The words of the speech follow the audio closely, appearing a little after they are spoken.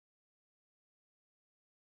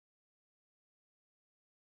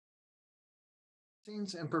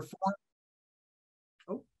scenes and perform.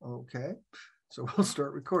 Oh, okay. So we'll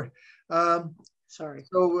start recording. Sorry.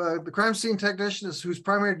 So the crime scene technician is whose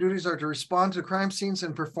primary duties are to respond to crime scenes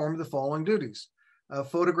and perform the following duties.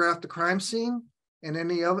 Photograph the crime scene and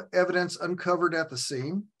any evidence uncovered at the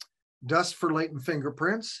scene, dust for latent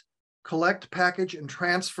fingerprints, collect, package, and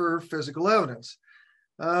transfer physical evidence.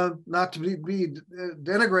 Not to be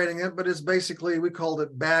denigrating it, but it's basically, we called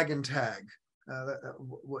it bag and tag,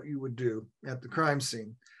 what you would do at the crime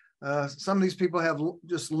scene. Some of these people have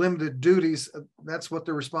just limited duties. That's what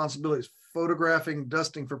their responsibility is: photographing,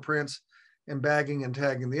 dusting for prints, and bagging and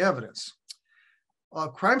tagging the evidence. A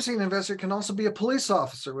crime scene investigator can also be a police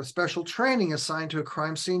officer with special training assigned to a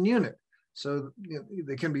crime scene unit. So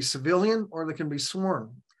they can be civilian or they can be sworn.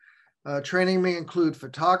 Training may include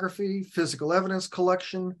photography, physical evidence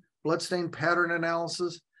collection, bloodstain pattern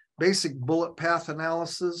analysis, basic bullet path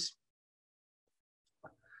analysis.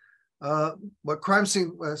 What crime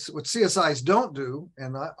scene, what CSIs don't do,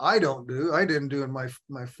 and I didn't do in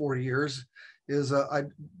my 40 years, is I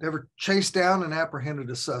never chased down and apprehended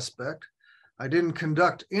a suspect. I didn't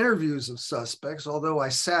conduct interviews of suspects, although I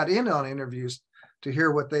sat in on interviews to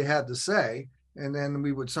hear what they had to say, and then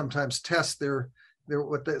we would sometimes test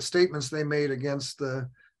what the statements they made against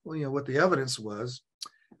what the evidence was.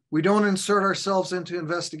 We don't insert ourselves into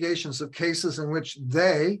investigations of cases in which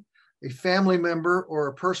a family member or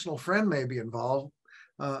a personal friend may be involved.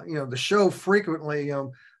 The show frequently, I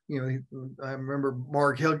remember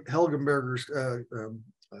Mark Helgenberger's,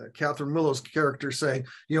 Catherine Willow's character saying,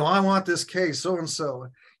 I want this case, so-and-so.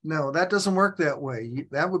 No, that doesn't work that way.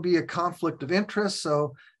 That would be a conflict of interest.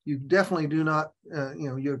 So you definitely do not,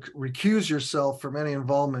 you recuse yourself from any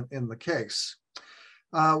involvement in the case.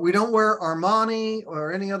 We don't wear Armani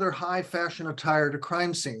or any other high fashion attire to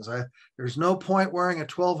crime scenes. There's no point wearing a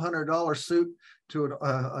 $1,200 suit to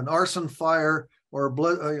an arson fire or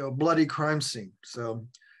a bloody crime scene. So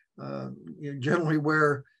you generally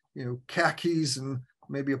wear, khakis and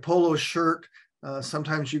maybe a polo shirt.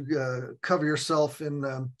 Sometimes you cover yourself in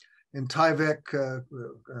Tyvek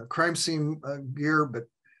crime scene gear, but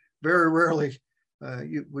very rarely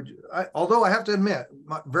although I have to admit,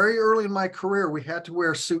 very early in my career, we had to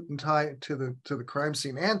wear suit and tie to the crime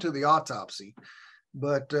scene and to the autopsy.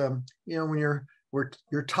 But when your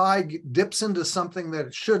tie dips into something that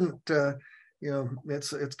it shouldn't,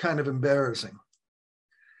 it's kind of embarrassing.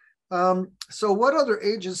 So what other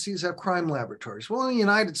agencies have crime laboratories? Well, in the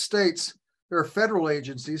United States, there are federal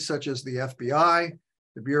agencies such as the FBI,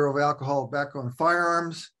 the Bureau of Alcohol, Tobacco, and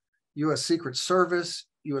Firearms, U.S. Secret Service,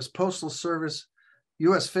 U.S. Postal Service,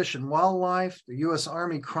 U.S. Fish and Wildlife, the U.S.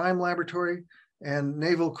 Army Crime Laboratory, and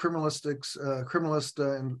Naval Criminal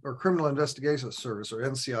Investigation Service, or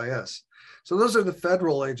NCIS. So those are the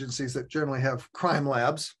federal agencies that generally have crime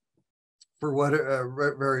labs for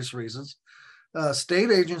various reasons.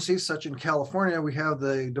 State agencies, such in California, we have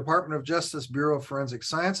the Department of Justice Bureau of Forensic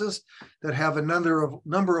Sciences that have a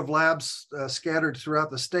number of labs scattered throughout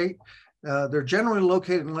the state. They're generally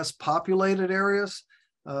located in less populated areas.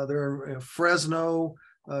 They're in Fresno,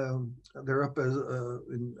 they're up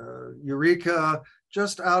in Eureka,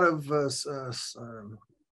 just out of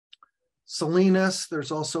Salinas.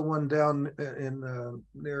 There's also one down in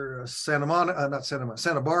near Santa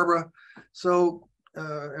Barbara. So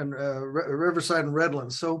and Riverside and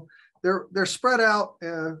Redlands. So they're spread out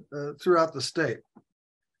throughout the state.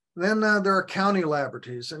 Then there are county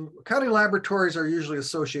laboratories, and county laboratories are usually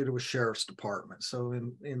associated with sheriff's departments. So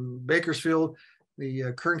in Bakersfield,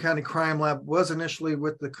 the Kern County Crime Lab was initially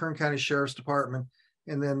with the Kern County Sheriff's Department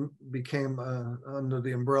and then became under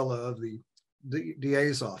the umbrella of the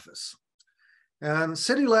DA's office. And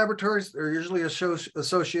city laboratories are usually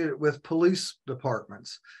associated with police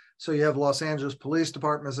departments. So you have Los Angeles Police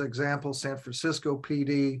Department as an example, San Francisco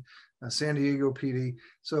PD, San Diego PD.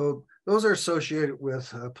 So those are associated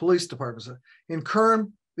with police departments. In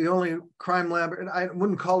Kern, the only crime lab, and I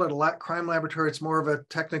wouldn't call it a crime laboratory, it's more of a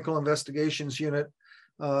technical investigations unit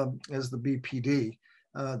as the BPD.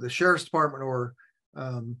 The Sheriff's Department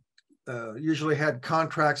usually had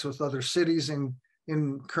contracts with other cities in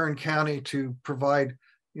Kern County to provide,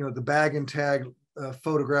 the bag and tag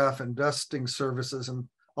photograph and dusting services, and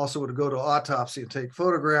also would go to autopsy and take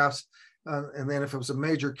photographs. And then if it was a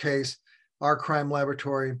major case, our crime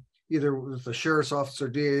laboratory, either with the sheriff's office or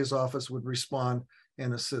DA's office, would respond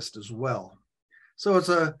and assist as well. So it's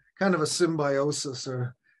a kind of a symbiosis,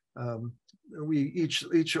 or each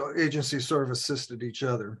agency sort of assisted each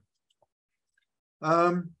other.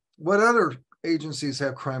 What other agencies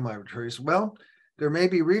have crime laboratories? Well, there may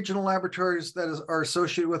be regional laboratories that are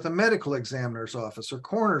associated with a medical examiner's office or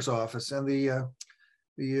coroner's office, and the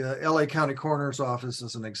The LA County Coroner's Office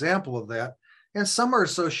is an example of that. And some are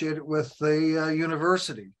associated with the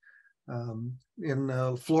university.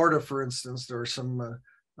 In Florida, for instance, there are some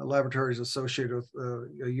laboratories associated with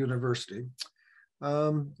a university.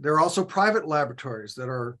 There are also private laboratories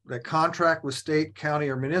that contract with state, county,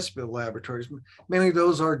 or municipal laboratories. Many of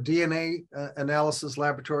those are DNA analysis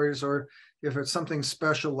laboratories, or if it's something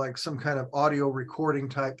special like some kind of audio recording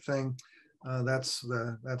type thing, that's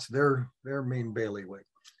their main bailiwick.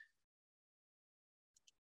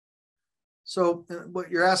 So what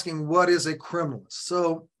you're asking, what is a criminalist?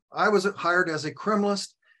 So I was hired as a criminalist.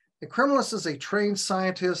 A criminalist is a trained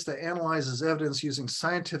scientist that analyzes evidence using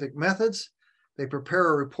scientific methods. They prepare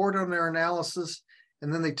a report on their analysis,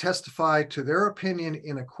 and then they testify to their opinion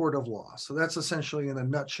in a court of law. So that's essentially, in a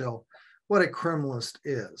nutshell, what a criminalist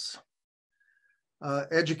is.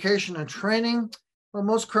 Education and training. Well,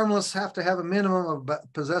 most criminalists have to have a minimum of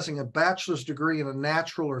possessing a bachelor's degree in a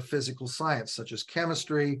natural or physical science, such as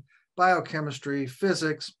chemistry, biochemistry,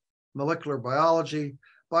 physics, molecular biology,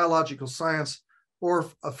 biological science, or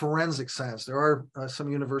a forensic science. There are some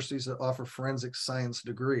universities that offer forensic science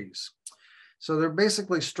degrees. So they're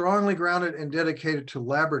basically strongly grounded and dedicated to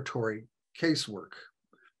laboratory casework.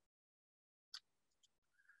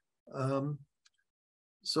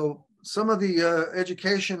 So some of the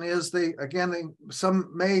education is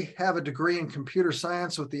some may have a degree in computer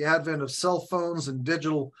science with the advent of cell phones and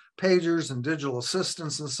digital pagers and digital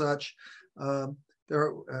assistants and such. Some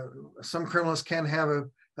criminalists can have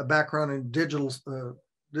a background in digital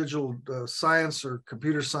science or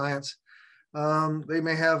computer science. They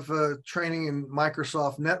may have training in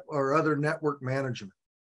Microsoft Net or other network management.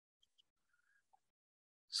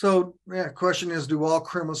 So, question is, do all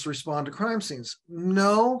criminals respond to crime scenes?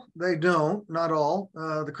 No, they don't, not all.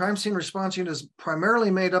 The crime scene response unit is primarily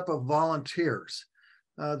made up of volunteers.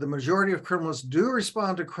 The majority of criminals do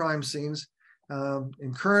respond to crime scenes.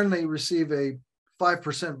 In Kern, they receive a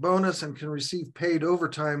 5% bonus and can receive paid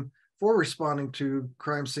overtime for responding to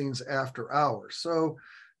crime scenes after hours. So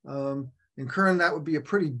in Kern, that would be a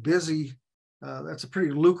pretty busy, that's a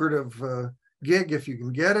pretty lucrative gig if you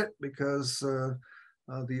can get it, because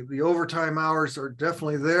the overtime hours are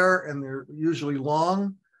definitely there, and they're usually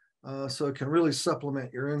long, so it can really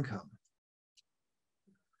supplement your income.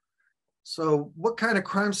 So what kind of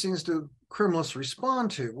crime scenes do criminalists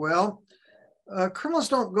respond to? Well, criminals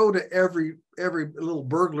don't go to every little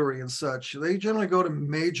burglary and such. They generally go to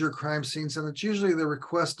major crime scenes, and it's usually the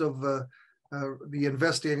request of the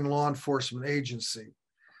investigating law enforcement agency.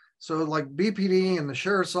 So like BPD and the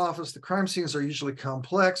sheriff's office, the crime scenes are usually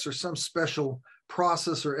complex, or some special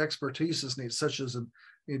process or expertise is needed, such as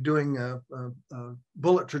doing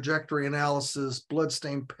bullet trajectory analysis,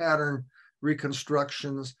 bloodstain pattern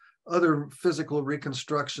reconstructions, other physical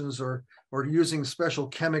reconstructions, or using special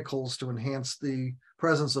chemicals to enhance the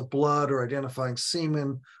presence of blood, or identifying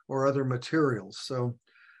semen or other materials. So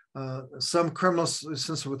some criminals,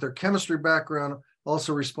 since with their chemistry background,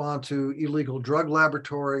 also respond to illegal drug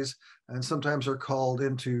laboratories, and sometimes are called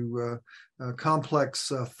into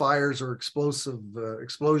complex fires or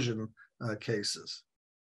explosion cases.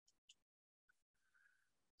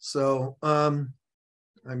 So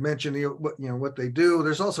I mentioned what they do.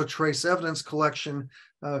 There's also trace evidence collection,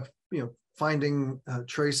 finding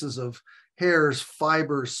traces of hairs,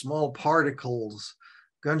 fibers, small particles,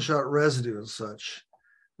 gunshot residue, and such.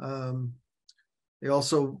 They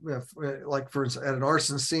also, like for instance, at an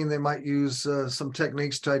arson scene, they might use some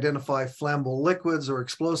techniques to identify flammable liquids or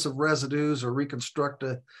explosive residues, or reconstruct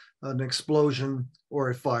an explosion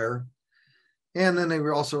or a fire. And then they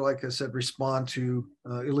were also, like I said, respond to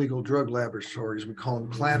illegal drug laboratories. We call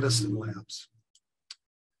them clandestine labs.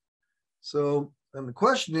 So, and the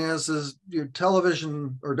question is does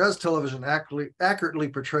television accurately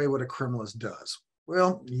portray what a criminalist does?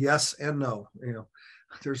 Well, yes and no.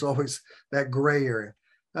 There's always that gray area.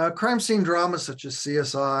 Crime scene dramas such as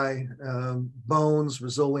CSI, Bones,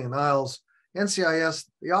 Rizzoli and Isles, NCIS,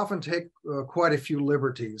 they often take quite a few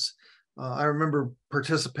liberties. I remember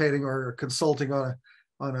participating or consulting on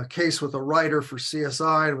a case with a writer for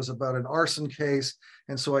CSI. It was about an arson case,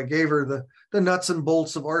 and so I gave her the nuts and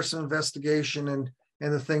bolts of arson investigation and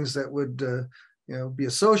the things that would be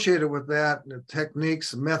associated with that, the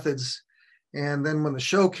techniques and methods. And then when the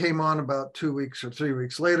show came on about 2 weeks or 3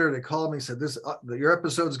 weeks later, they called me and said, your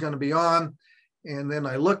episode's going to be on. And then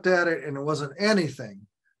I looked at it, and it wasn't anything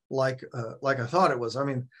like I thought it was. I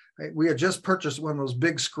mean, we had just purchased one of those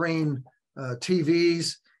big screen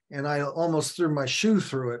TVs, and I almost threw my shoe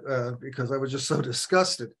through it because I was just so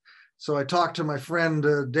disgusted. So I talked to my friend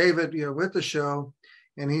David, with the show,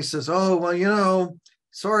 and he says, "Oh, well,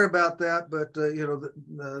 sorry about that, but you know,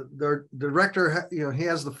 the director, you know, he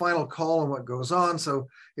has the final call on what goes on. So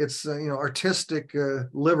it's you know, artistic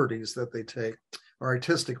liberties that they take, or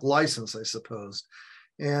artistic license, I suppose.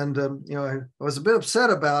 And you know, I was a bit upset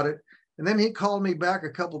about it. And then he called me back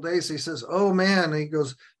a couple of days. He says, "Oh man," he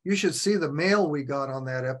goes, "you should see the mail we got on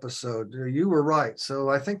that episode. You were right." So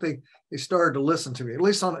I think they started to listen to me, at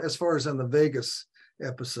least on as far as in the Vegas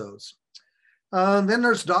episodes. Then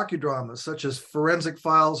there's docudramas such as Forensic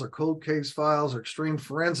Files or Cold Case Files or Extreme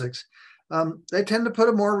Forensics. They tend to put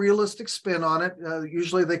a more realistic spin on it.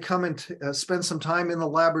 Usually they come and spend some time in the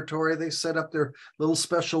laboratory. They set up their little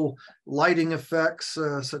special lighting effects,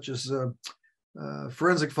 such as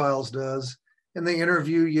Forensic Files does, and they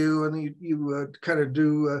interview you, and you kind of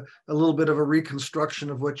do a little bit of a reconstruction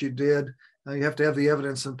of what you did. You have to have the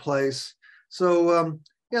evidence in place. So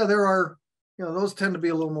yeah, there are, you know, those tend to be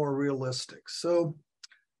a little more realistic. So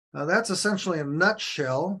that's essentially a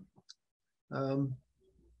nutshell.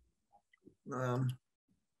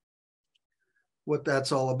 What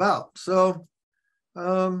that's all about. So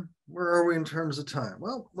where are we in terms of time?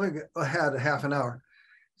 Well, we had a half an hour.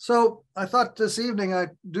 So I thought this evening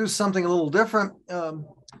I'd do something a little different.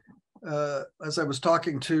 As I was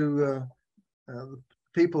talking to the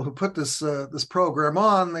people who put this program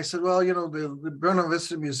on, they said, well, you know, the Buena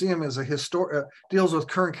Vista Museum is deals with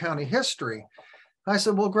Kern County history. I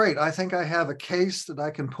said, well, great. I think I have a case that I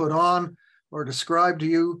can put on or describe to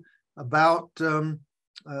you about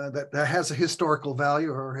that has a historical value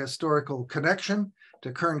or historical connection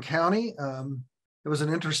to Kern County. It was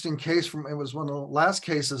an interesting case it was one of the last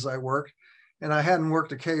cases I worked, and I hadn't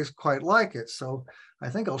worked a case quite like it. So I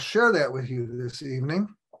think I'll share that with you this evening.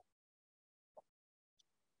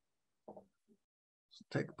 It'll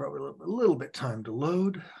take probably a little bit time to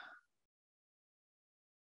load.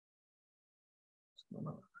 What's going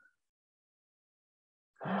on?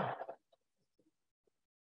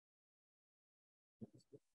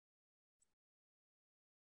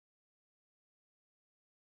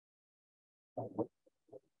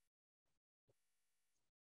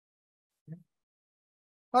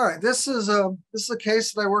 All right, this is a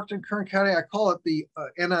case that I worked in Kern County. I call it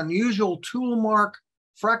an unusual toolmark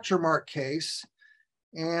fracture mark case,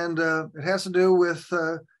 and it has to do with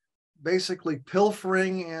basically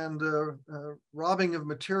pilfering and robbing of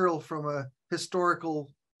material from a historical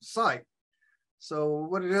site. So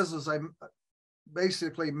what it is I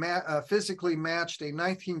basically physically matched a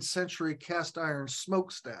 19th century cast iron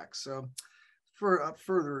smokestack. So without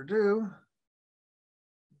further ado,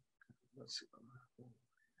 let's see.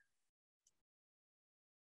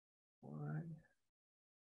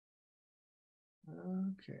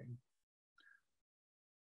 Okay.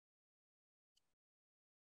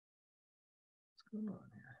 What's going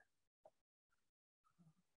on here?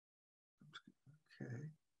 Okay.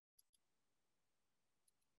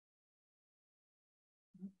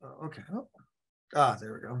 Okay. Oh.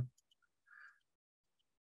 There we go.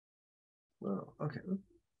 Whoa. Okay.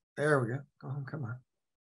 There we go. Go home. Come on.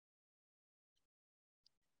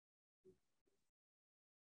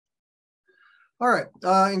 All right,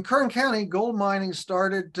 in Kern County, gold mining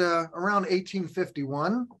started around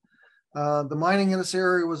 1851. The mining in this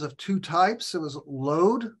area was of two types. It was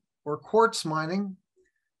lode or quartz mining,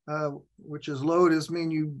 which is lode mean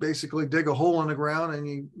you basically dig a hole in the ground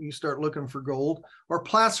and you start looking for gold, or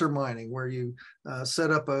placer mining, where you set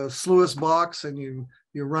up a sluice box and you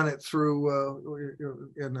run it through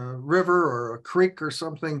in a river or a creek or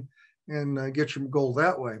something and get your gold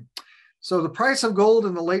that way. So the price of gold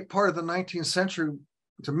in the late part of the 19th century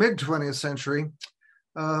to mid 20th century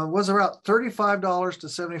was about $35 to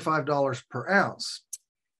 $75 per ounce.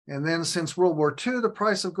 And then since World War II, the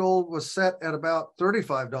price of gold was set at about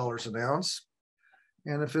 $35 an ounce.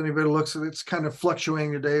 And if anybody looks at it, it's kind of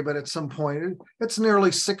fluctuating today, but at some point it's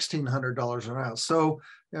nearly $1,600 an ounce. So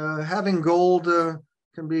having gold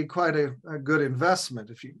can be quite a good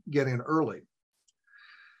investment if you get in early.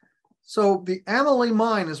 So the Amelie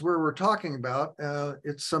mine is where we're talking about.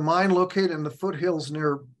 It's a mine located in the foothills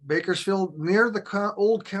near Bakersfield, near the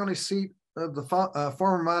old county seat of the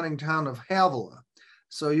former mining town of Havilah.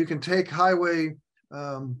 So you can take Highway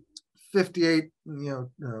 58,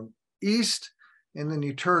 east, and then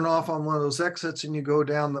you turn off on one of those exits and you go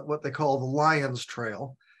down what they call the Lions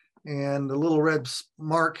Trail. And the little red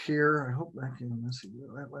mark here, I hope I can, let's see,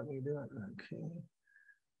 let me do it. Okay.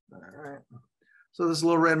 All right. So this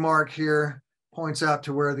little red mark here points out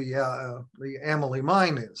to where the Amelie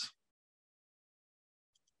mine is.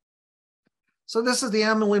 So this is the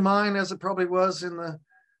Amelie mine as it probably was in the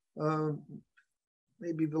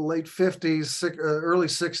maybe the late 50s, early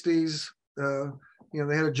 60s.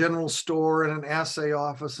 they had a general store and an assay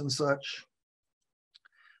office and such.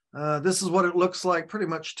 This is what it looks like pretty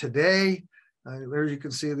much today. There you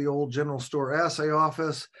can see the old general store assay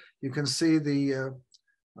office. You can see the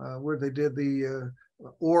where they did the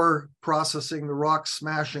ore processing, the rock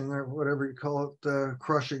smashing, or whatever you call it,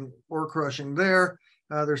 crushing, ore crushing there.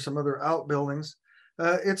 There's some other outbuildings.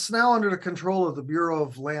 It's now under the control of the Bureau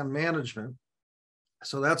of Land Management.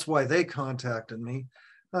 So that's why they contacted me.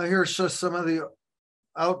 Here's just some of the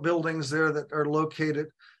outbuildings there that are located.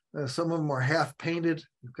 Some of them are half painted,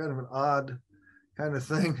 kind of an odd kind of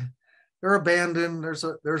thing. They're abandoned.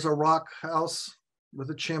 There's a rock house with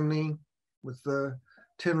a chimney with the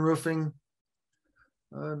tin roofing.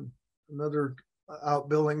 Another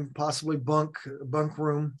outbuilding, possibly bunk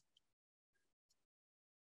room.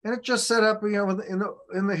 And it just set up,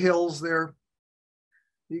 in the hills there.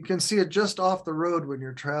 You can see it just off the road when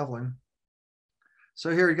you're traveling.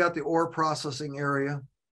 So here you got the ore processing area.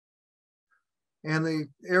 And the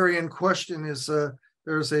area in question is,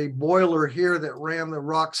 there's a boiler here that ran the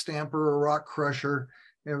rock stamper or rock crusher.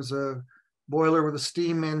 It was a boiler with a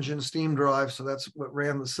steam engine, steam drive. So that's what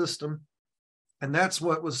ran the system. And that's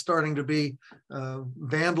what was starting to be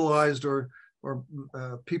vandalized, or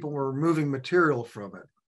people were removing material from it.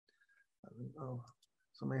 Oh,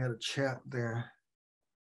 somebody had a chat there.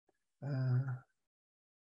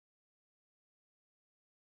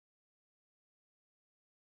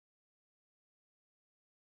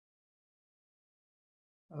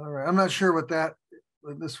 All right, I'm not sure what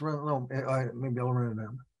this run. No, maybe I'll run it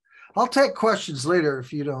down. I'll take questions later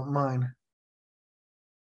if you don't mind.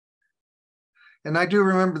 And I do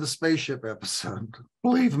remember the spaceship episode.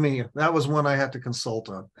 Believe me, that was one I had to consult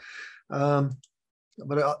on.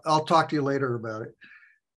 But I'll talk to you later about it.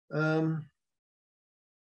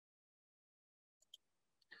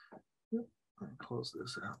 Close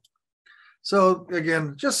this out. So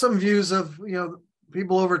again, just some views of,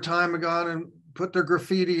 people over time have gone and put their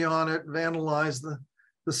graffiti on it, vandalized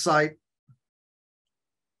the site.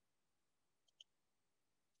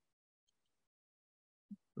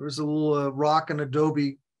 There's a little rock and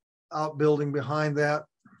adobe outbuilding behind that.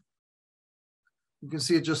 You can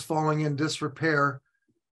see it just falling in disrepair.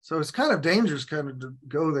 So it's kind of dangerous to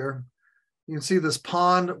go there. You can see this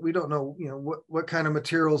pond. We don't know, what kind of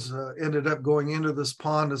materials ended up going into this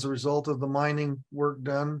pond as a result of the mining work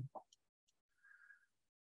done.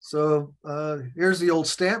 So here's the old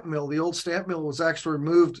stamp mill. The old stamp mill was actually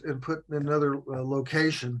removed and put in another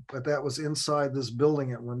location, but that was inside this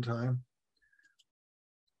building at one time.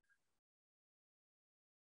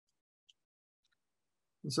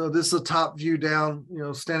 And so this is a top view down,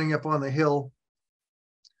 standing up on the hill.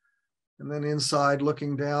 And then inside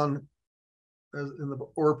looking down in the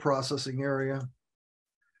ore processing area.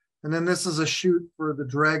 And then this is a chute for the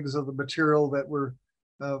dregs of the material that were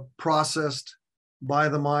processed by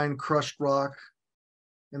the mine, crushed rock.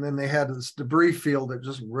 And then they had this debris field that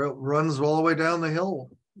just runs all the way down the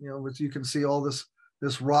hill, which you can see all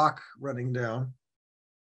this rock running down.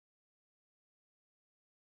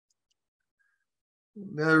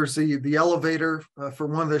 There's the elevator for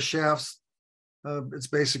one of the shafts. It's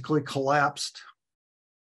basically collapsed.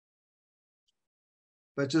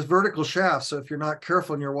 But just vertical shafts. So if you're not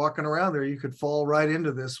careful and you're walking around there, you could fall right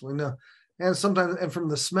into this window. And sometimes, and from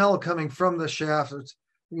the smell coming from the shaft, it's,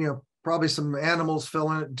 probably some animals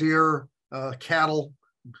fell in it, deer, cattle,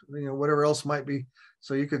 whatever else might be.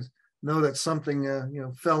 So you could know that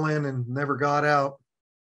something, fell in and never got out.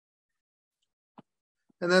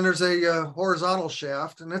 And then there's a horizontal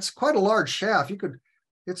shaft, and it's quite a large shaft.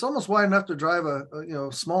 It's almost wide enough to drive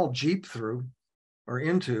a small Jeep through, or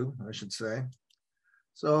into, I should say.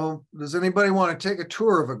 So does anybody want to take a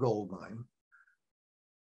tour of a gold mine?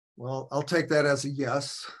 Well, I'll take that as a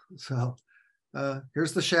yes. So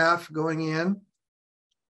here's the shaft going in.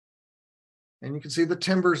 And you can see the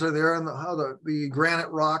timbers are there, and how the granite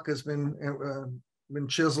rock has been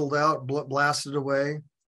chiseled out, blasted away.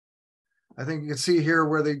 I think you can see here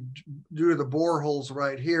where they do the boreholes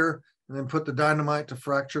right here, and then put the dynamite to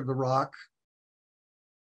fracture the rock.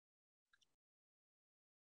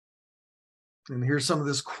 And here's some of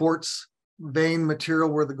this quartz vein material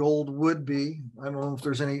where the gold would be. I don't know if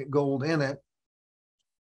there's any gold in it.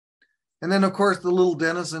 And then, of course, the little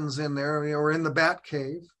denizens in there, were in the Bat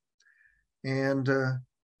Cave. And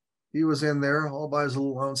he was in there all by his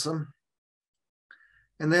little lonesome.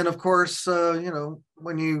 And then, of course,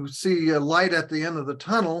 when you see a light at the end of the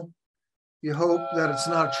tunnel, you hope that it's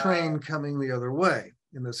not a train coming the other way.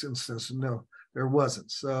 In this instance, no, there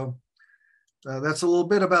wasn't. So that's a little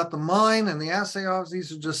bit about the mine and the assay office.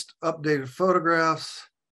 These are just updated photographs.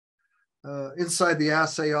 Inside the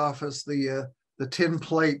assay office, the the tin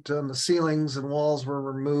plate on the ceilings and walls were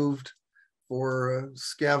removed for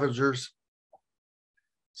scavengers.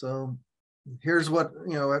 So here's what,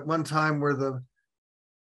 at one time where the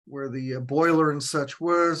boiler and such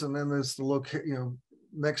was, and then there's the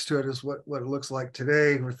next to it is what it looks like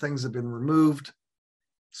today, where things have been removed,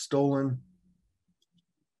 stolen.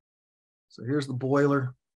 So here's the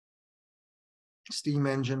boiler, steam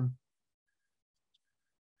engine.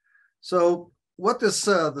 So what this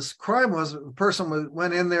crime was, the person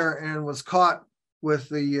went in there and was caught with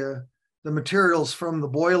the materials from the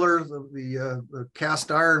boiler, the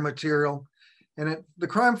cast iron material, and the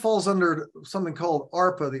crime falls under something called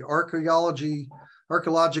ARPA, the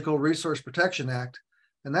Archaeological Resource Protection Act,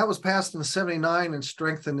 and that was passed in '79 and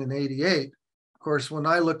strengthened in '88. Of course, when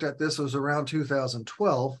I looked at this, it was around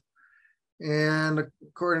 2012. And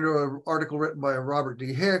according to an article written by Robert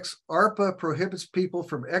D. Hicks, ARPA prohibits people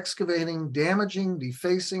from excavating, damaging,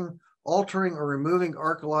 defacing, altering, or removing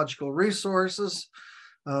archaeological resources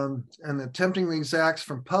and attempting these acts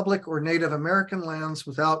from public or Native American lands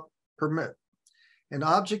without permit. An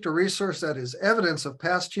object or resource that is evidence of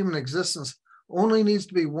past human existence only needs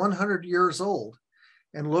to be 100 years old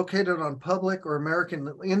and located on public or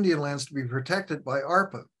American Indian lands to be protected by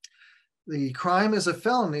ARPA. The crime is a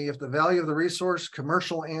felony if the value of the resource,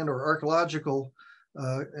 commercial and or archaeological,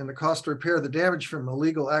 and the cost to repair the damage from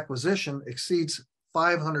illegal acquisition exceeds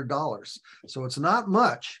 $500. So it's not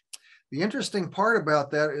much. The interesting part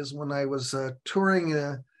about that is when I was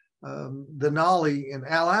touring Denali in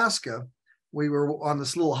Alaska, we were on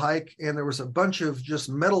this little hike and there was a bunch of just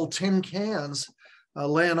metal tin cans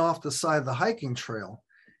laying off the side of the hiking trail.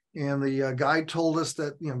 And the guide told us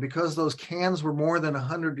that, because those cans were more than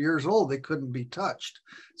 100 years old, they couldn't be touched.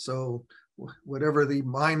 So whatever the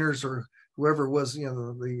miners or whoever was,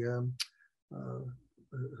 whoever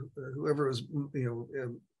was,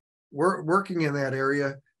 working in that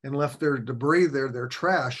area and left their debris there, their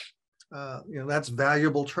trash, that's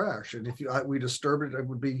valuable trash. And if we disturb it, it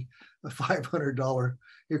would be a $500.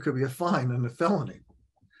 It could be a fine and a felony.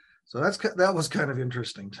 So that was kind of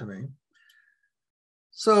interesting to me.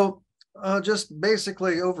 So just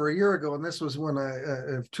basically over a year ago, and this was when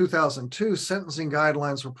 2002, sentencing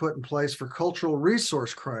guidelines were put in place for cultural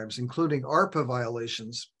resource crimes, including ARPA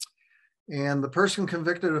violations. And the person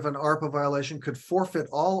convicted of an ARPA violation could forfeit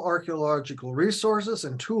all archaeological resources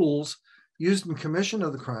and tools used in commission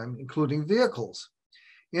of the crime, including vehicles.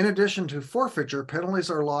 In addition to forfeiture,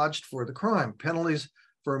 penalties are lodged for the crime. Penalties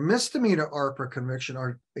for a misdemeanor ARPA conviction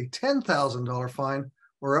are a $10,000 fine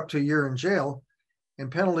or up to a year in jail. And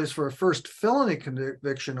penalties for a first felony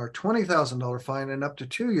conviction are $20,000 fine and up to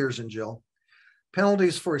 2 years in jail.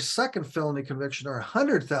 Penalties for a second felony conviction are a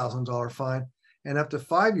 $100,000 fine and up to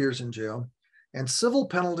 5 years in jail. And civil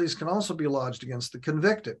penalties can also be lodged against the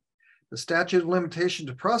convicted. The statute of limitation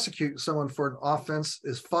to prosecute someone for an offense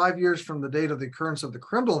is 5 years from the date of the occurrence of the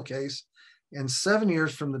criminal case and 7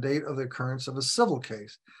 years from the date of the occurrence of a civil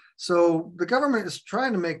case. So the government is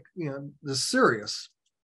trying to make this serious.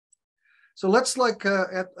 So let's look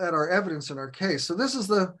at our evidence in our case. So this is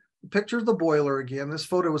the picture of the boiler again. This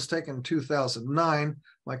photo was taken in 2009.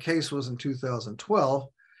 My case was in 2012.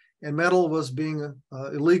 And metal was being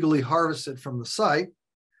illegally harvested from the site.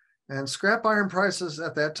 And scrap iron prices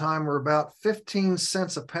at that time were about 15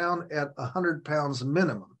 cents a pound at 100 pounds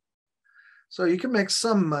minimum. So you can make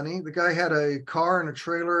some money. The guy had a car and a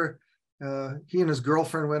trailer. He and his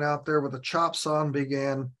girlfriend went out there with a chop saw and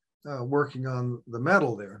began working on the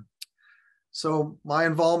metal there. So my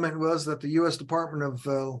involvement was that the U.S. Department of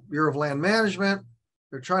Bureau of Land Management,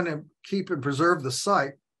 they're trying to keep and preserve the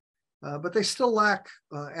site, but they still lack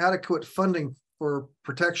adequate funding for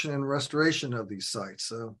protection and restoration of these sites.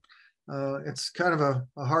 So it's kind of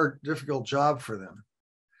a hard, difficult job for them.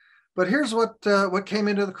 But here's what came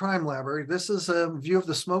into the crime library. This is a view of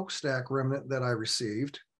the smokestack remnant that I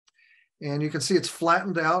received. And you can see it's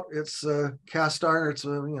flattened out. It's cast iron. It's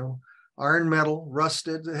iron metal,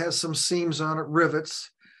 rusted. It has some seams on it,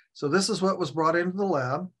 rivets. So this is what was brought into the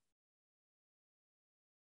lab.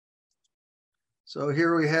 So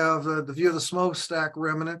here we have the view of the smokestack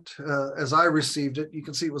remnant as I received it. You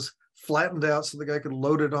can see it was flattened out so the guy could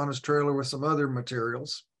load it on his trailer with some other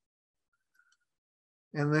materials.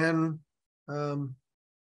 And then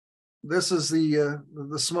this is the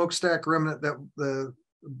smokestack remnant that the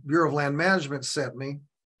Bureau of Land Management sent me.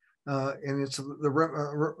 And it's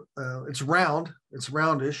round, it's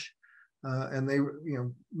roundish, and they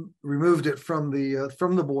removed it from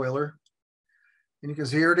the boiler. And you can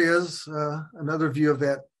see here it is, another view of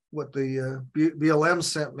that, what the BLM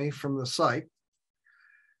sent me from the site.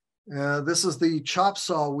 This is the chop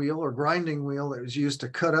saw wheel or grinding wheel that was used to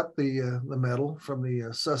cut up the metal from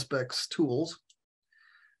the suspect's tools.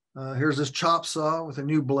 Here's his chop saw with a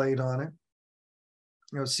new blade on it.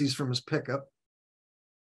 Seized from his pickup.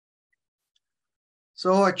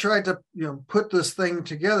 So I tried to, put this thing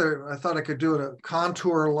together. I thought I could do a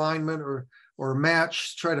contour alignment or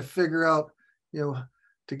match, try to figure out,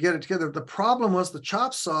 to get it together. The problem was the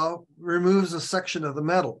chop saw removes a section of the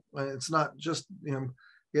metal. It's not just,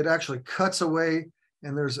 it actually cuts away,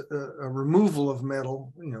 and there's a removal of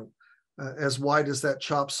metal, as wide as that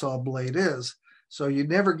chop saw blade is. So you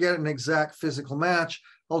never get an exact physical match,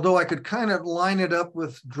 although I could kind of line it up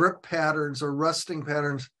with drip patterns or rusting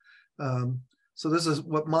patterns. So this is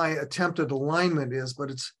what my attempted alignment is, but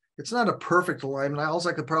it's not a perfect alignment. All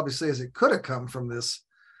I could probably say is it could have come from this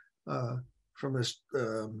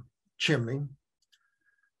chimney.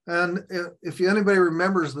 And if anybody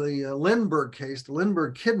remembers the Lindbergh case, the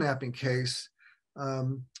Lindbergh kidnapping case,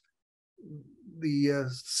 the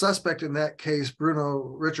suspect in that case, Bruno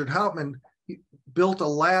Richard Hauptmann, he built a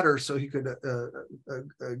ladder so he could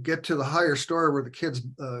get to the higher story where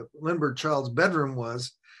the Lindbergh child's bedroom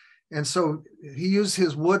was. And so he used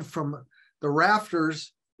his wood from the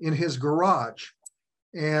rafters in his garage.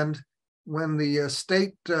 And when the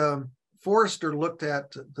state forester looked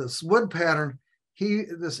at this wood pattern,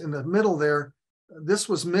 this in the middle there, this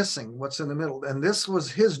was missing, what's in the middle. And this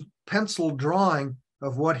was his pencil drawing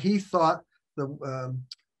of what he thought the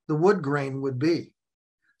wood grain would be.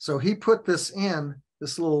 So he put this in,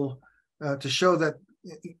 this little, to show that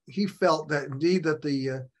he felt that indeed that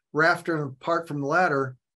the rafter and part from the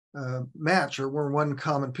ladder match or were one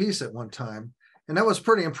common piece at one time. And that was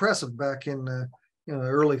pretty impressive back in the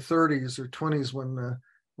early 30s or 20s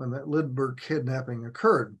when that Lindbergh kidnapping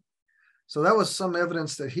occurred. So that was some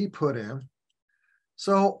evidence that he put in.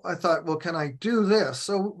 So I thought, well, can I do this?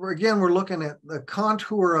 So again, we're looking at the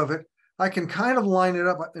contour of it. I can kind of line it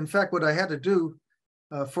up. In fact, what I had to do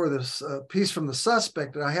for this piece from the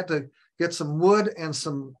suspect, I had to get some wood and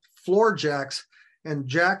some floor jacks and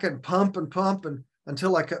jack and pump and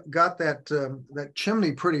until I got that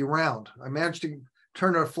chimney pretty round. I managed to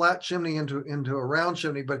turn a flat chimney into a round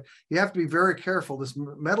chimney, but you have to be very careful. This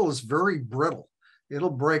metal is very brittle. It'll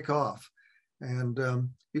break off. And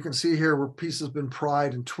you can see here where pieces have been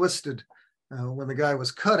pried and twisted. When the guy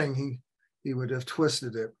was cutting, he would have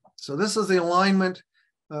twisted it. So this is the alignment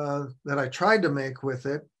that I tried to make with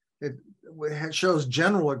it. It shows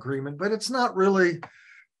general agreement, but it's not really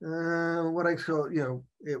what I call,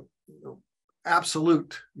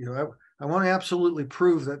 absolute. I want to absolutely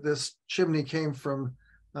prove that this chimney came from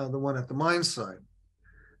the one at the mine site.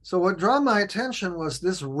 So what drew my attention was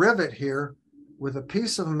this rivet here with a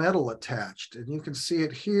piece of metal attached, and you can see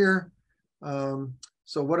it here.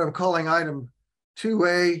 So what I'm calling item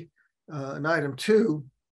 2A and item 2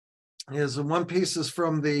 is one piece is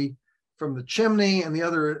from the chimney, and the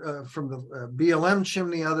other from the BLM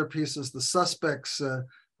chimney. Other pieces the suspect's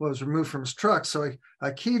was removed from his truck. So I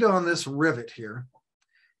keyed on this rivet here,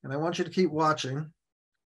 and I want you to keep watching.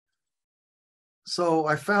 So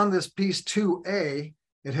I found this piece 2A.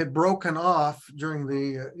 It had broken off during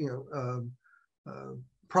the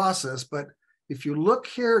process, but if you look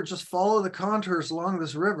here, just follow the contours along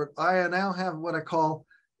this rivet, I now have what I call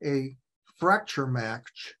a fracture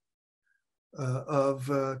match of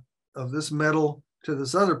this metal to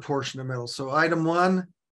this other portion of metal. So item 1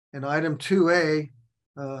 and item 2A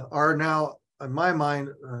are now, in my mind,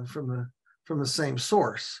 from the same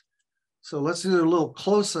source. So let's do a little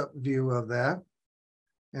close-up view of that.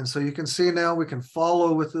 And so you can see now we can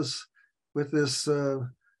follow with this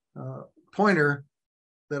pointer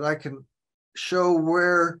that I can show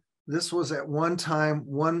where this was at one time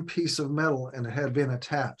one piece of metal and it had been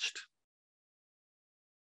attached.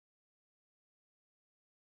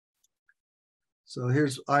 So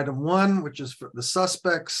here's item 1, which is for the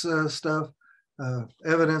suspect's stuff,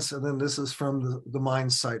 evidence, and then this is from the mine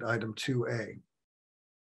site, item 2A.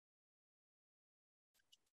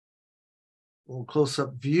 A little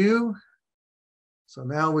close-up view. So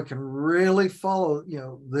now we can really follow,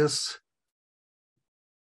 this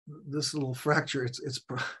little fracture. It's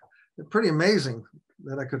pretty amazing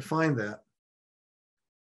that I could find that.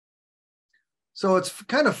 So it's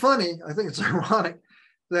kind of funny, I think it's ironic,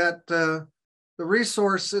 that the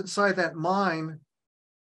resource inside that mine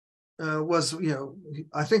was,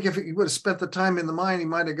 I think if he would have spent the time in the mine, he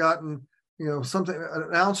might have gotten, something,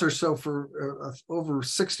 an ounce or so for over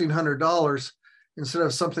 $1,600 instead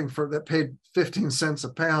of something that paid 15 cents a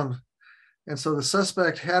pound. And so the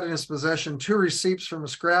suspect had in his possession 2 receipts from a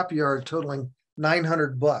scrap yard totaling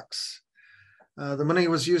 $900. The money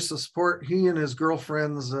was used to support he and his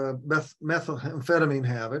girlfriend's methamphetamine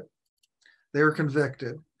habit. They were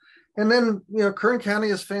convicted. And then, Kern County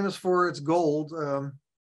is famous for its gold.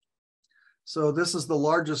 So this is the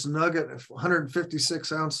largest nugget,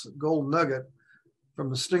 156-ounce gold nugget from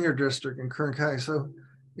the Stinger District in Kern County. So,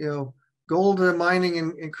 gold mining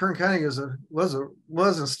in Kern County was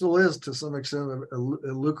and still is to some extent a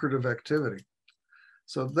lucrative activity.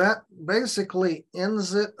 So that basically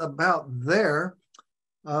ends it about there.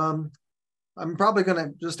 I'm probably going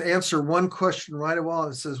to just answer one question right away.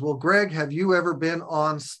 It says, well, Greg, have you ever been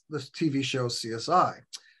on the TV show CSI?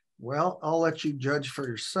 Well, I'll let you judge for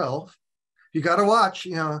yourself. You got to watch,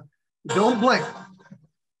 don't blink.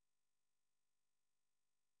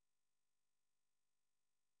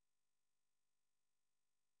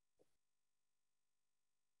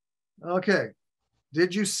 Okay.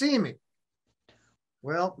 Did you see me?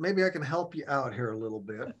 Well, maybe I can help you out here a little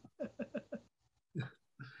bit.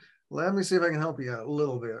 Let me see if I can help you out a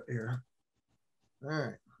little bit here. All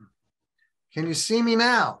right. Can you see me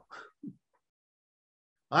now?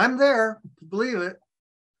 I'm there, believe it.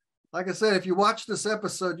 Like I said, if you watch this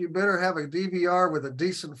episode, you better have a DVR with a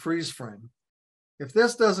decent freeze frame. If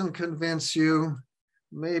this doesn't convince you,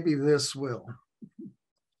 maybe this will.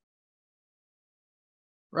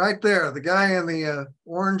 Right there, the guy in the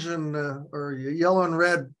orange and or yellow and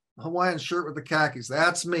red Hawaiian shirt with the khakis,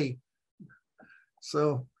 that's me.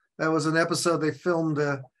 So that was an episode they filmed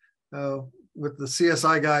with the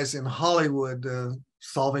CSI guys in Hollywood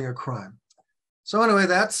solving a crime. So anyway,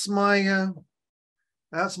 that's my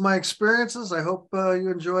experiences. I hope you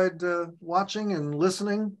enjoyed watching and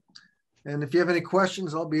listening. And if you have any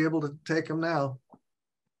questions, I'll be able to take them now.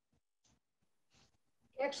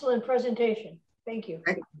 Excellent presentation. Thank you.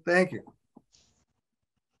 Thank you.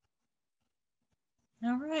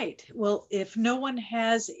 All right. Well, if no one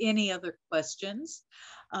has any other questions,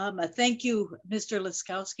 thank you, Mr.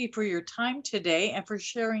 Laskowski, for your time today and for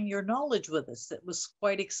sharing your knowledge with us. It was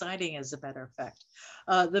quite exciting, as a matter of fact.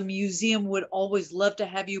 The museum would always love to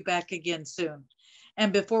have you back again soon.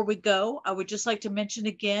 And before we go, I would just like to mention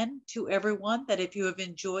again to everyone that if you have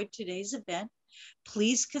enjoyed today's event,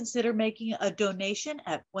 please consider making a donation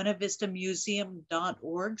at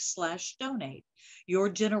buenavistamuseum.org/donate. Your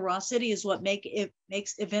generosity is what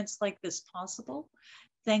makes events like this possible.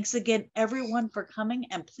 Thanks again, everyone, for coming,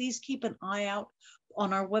 and please keep an eye out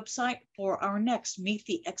on our website for our next Meet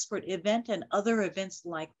the Expert event and other events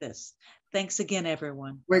like this. Thanks again,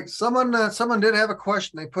 everyone. Wait, someone did have a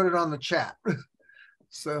question. They put it on the chat.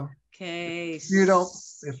 So okay, if you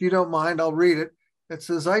don't mind, I'll read it. It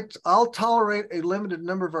says, I'll tolerate a limited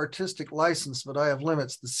number of artistic license, but I have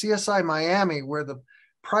limits. The CSI Miami, where the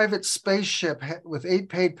private spaceship with 8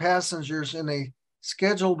 paid passengers in a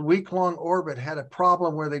scheduled week-long orbit had a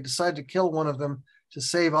problem where they decided to kill one of them to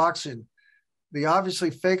save oxygen. The obviously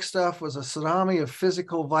fake stuff was a tsunami of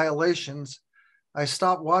physical violations. I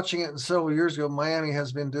stopped watching it, and several years ago, Miami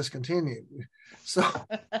has been discontinued. So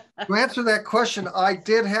to answer that question, I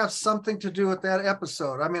did have something to do with that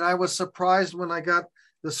episode. I mean, I was surprised when I got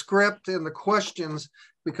the script and the questions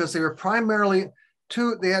because they were primarily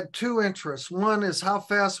they had 2 interests. One is how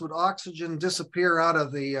fast would oxygen disappear out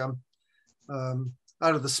of the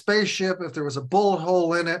spaceship if there was a bullet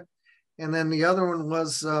hole in it. And then the other one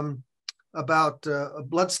was about a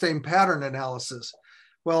bloodstain pattern analysis.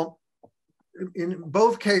 Well, in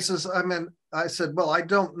both cases, I said, well, I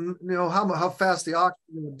don't know how fast the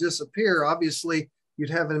oxygen would disappear. Obviously, you'd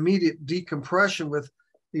have an immediate decompression with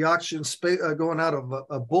the oxygen going out of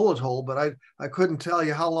a bullet hole, but I couldn't tell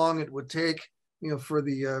you how long it would take, for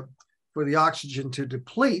the oxygen to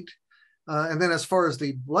deplete. And then as far as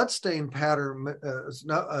the bloodstain pattern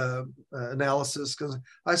analysis, because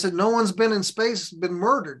I said no one's been in space, been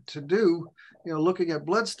murdered to do, looking at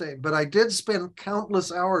bloodstain. But I did spend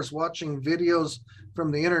countless hours watching videos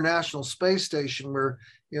from the International Space Station where,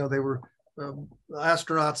 they were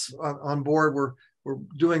astronauts on board were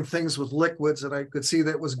doing things with liquids, and I could see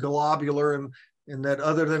that it was globular, and that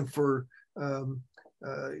other than for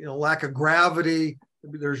lack of gravity,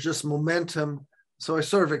 there's just momentum. So I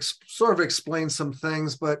sort of explained some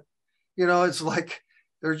things, but it's like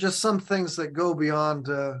there's just some things that go beyond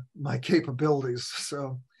my capabilities.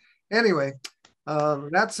 So anyway,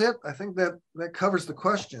 that's it. I think that covers the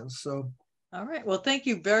questions. So. All right. Well, thank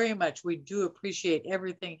you very much. We do appreciate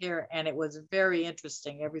everything here, and it was very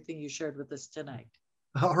interesting, everything you shared with us tonight.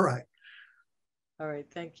 All right. All right.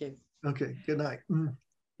 Thank you. Okay. Good night.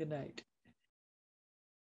 Good night.